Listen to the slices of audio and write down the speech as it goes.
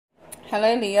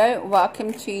Hello Leo,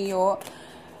 welcome to your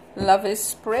lovers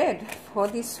spread for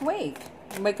this week.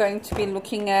 We're going to be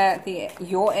looking at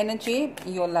your energy,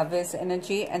 your lover's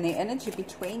energy, and the energy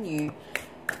between you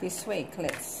this week.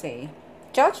 Let's see.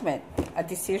 Judgment, a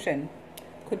decision.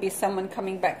 Could be someone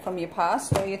coming back from your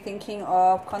past, or you're thinking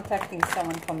of contacting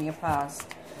someone from your past.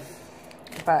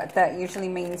 But that usually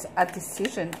means a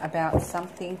decision about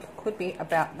something. Could be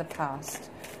about the past.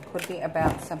 Could be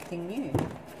about something new.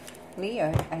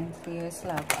 Leo and Leo's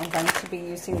love. I'm going to be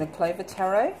using the Clover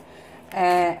Tarot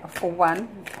for one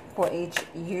for each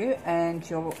you and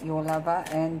your lover,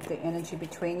 and the energy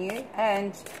between you,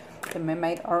 and the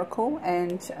Mermaid Oracle,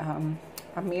 and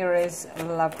Amira's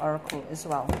Love Oracle as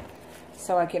well.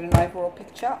 So I get an overall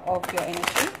picture of your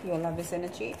energy, your lover's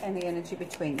energy, and the energy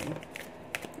between you.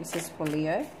 This is for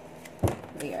Leo.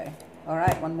 Leo.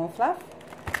 Alright, one more fluff.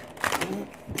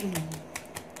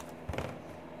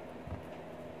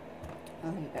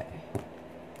 There you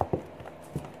go.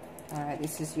 Alright,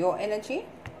 this is your energy,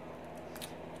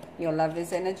 your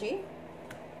lover's energy,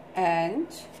 and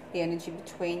the energy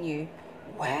between you.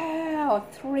 Wow,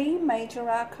 3 major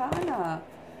arcana.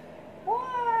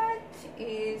 What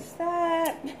is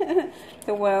that?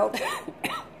 The World,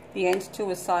 the end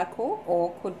to a cycle,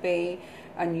 or could be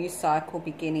a new cycle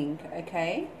beginning,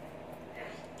 okay?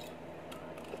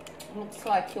 Looks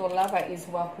like your lover is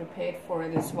well prepared for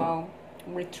it as well.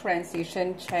 With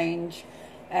transition, change,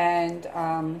 and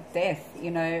death, you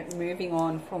know, moving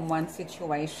on from one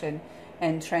situation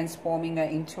and transforming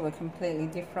it into a completely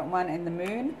different one. And the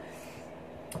Moon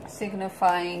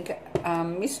signifying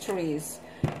mysteries,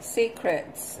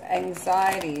 secrets,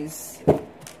 anxieties,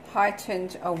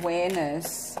 heightened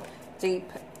awareness, deep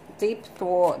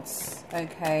thoughts,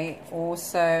 okay?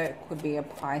 Also could be a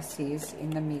Pisces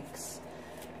in the mix.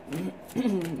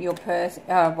 Your person,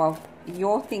 well,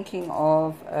 you're thinking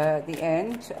of the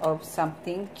end of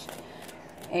something,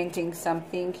 ending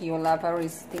something. Your lover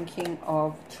is thinking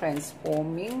of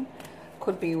transforming.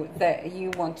 Could be that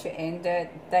you want to end it,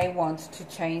 they want to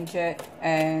change it,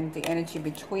 and the energy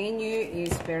between you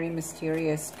is very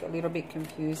mysterious, a little bit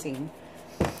confusing.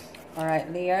 All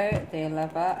right, Leo, their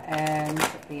lover, and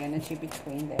the energy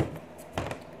between them.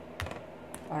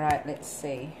 All right, let's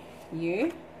see.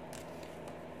 You,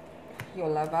 your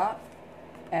lover,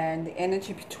 and the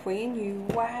energy between you.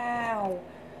 Wow,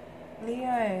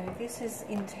 Leo, this is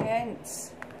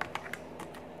intense.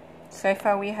 So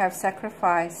far we have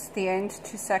sacrifice, the end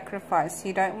to sacrifice.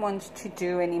 You don't want to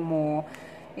do anymore.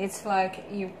 It's like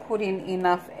you've put in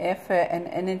enough effort and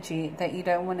energy that you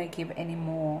don't want to give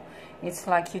anymore. It's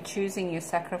like you're choosing your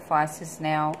sacrifices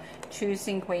now,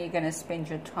 choosing where you're going to spend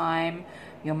your time,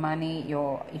 your money,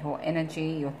 your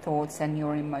energy, your thoughts, and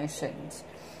your emotions.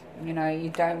 You know, you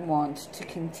don't want to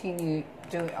continue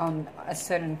on a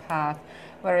certain path.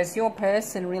 Whereas your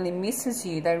person really misses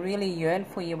you. They really yearn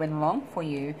for you and long for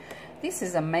you. This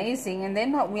is amazing, and they're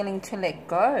not willing to let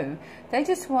go. They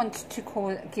just want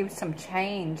to give some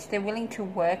change. They're willing to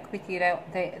work with you.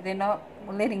 They're not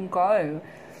letting go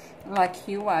like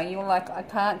you are. You're like, I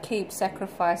can't keep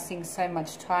sacrificing so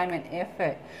much time and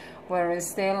effort.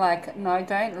 Whereas they're like, no,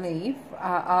 don't leave.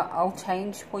 I'll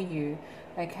change for you.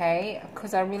 Okay,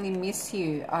 because I really miss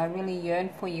you. I really yearn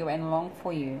for you and long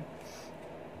for you.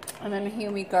 And then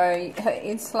here we go.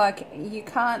 It's like you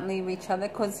can't leave each other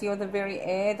because you're the very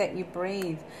air that you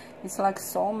breathe. It's like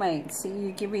soulmates.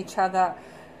 You give each other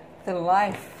the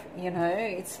life, you know.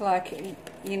 It's like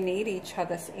you need each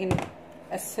other in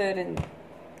a certain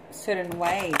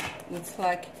way. It's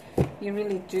like you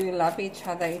really do love each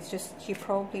other. It's just you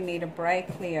probably need a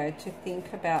break, Leo, to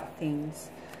think about things.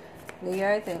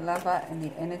 Leo, their lover, and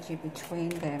the energy between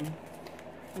them.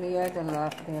 Leo, their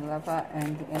lover,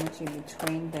 and the energy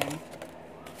between them.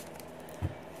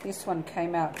 This one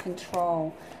came out,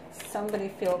 control.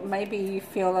 Maybe you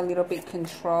feel a little bit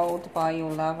controlled by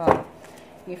your lover.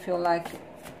 You feel like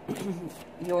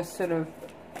you're sort of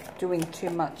doing too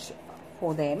much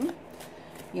for them,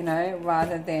 you know,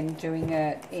 rather than doing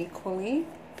it equally.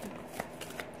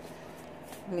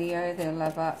 Leo, their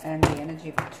lover, and the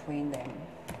energy between them.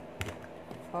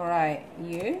 Alright,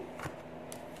 you,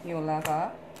 your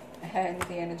lover, and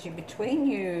the energy between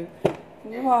you.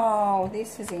 Wow,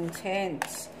 this is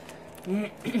intense.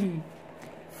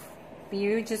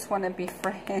 You just want to be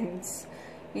friends.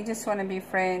 You just want to be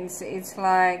friends. It's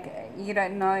like you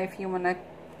don't know if you want to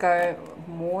go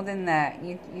more than that.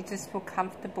 You just feel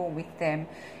comfortable with them.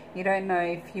 You don't know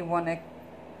if you want to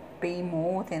be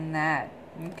more than that.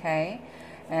 Okay?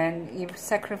 And you've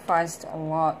sacrificed a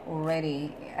lot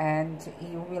already, and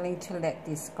you're willing to let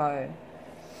this go.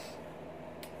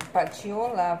 But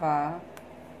your lover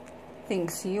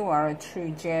thinks you are a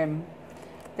true gem.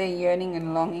 they're yearning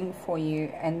and longing for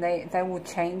you, and they will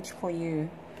change for you.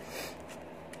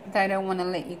 They don't want to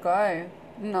let you go,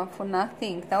 not for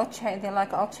nothing. They'll change. They're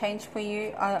like, I'll change for you.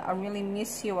 I really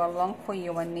miss you. I long for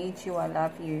you. I need you. I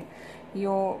love you.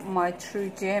 You're my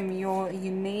true gem. You're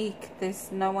unique.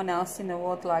 There's no one else in the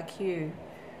world like you.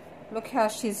 Look how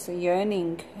she's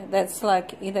yearning. That's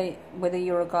like either whether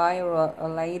you're a guy or a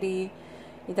lady,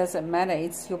 it doesn't matter.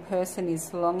 It's your person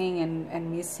is longing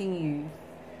and missing you.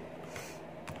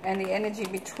 And the energy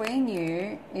between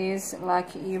you is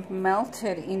like you've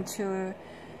melted into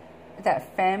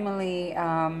that family,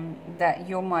 that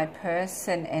you're my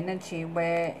person energy,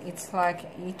 where it's like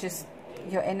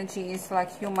your energy is like,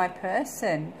 you're my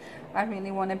person. I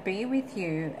really want to be with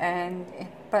you.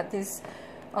 But there's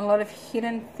a lot of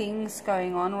hidden things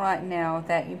going on right now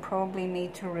that you probably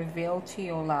need to reveal to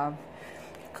your love,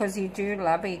 because you do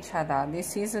love each other.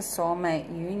 This is a soulmate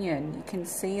union. You can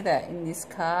see that in this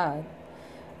card.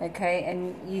 Okay,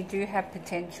 and you do have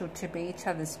potential to be each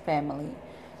other's family.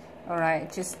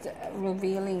 Alright, just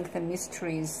revealing the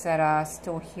mysteries that are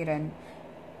still hidden.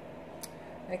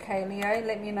 Okay, Leo,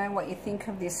 let me know what you think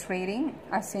of this reading.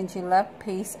 I send you love,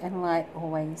 peace, and light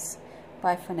always.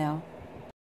 Bye for now.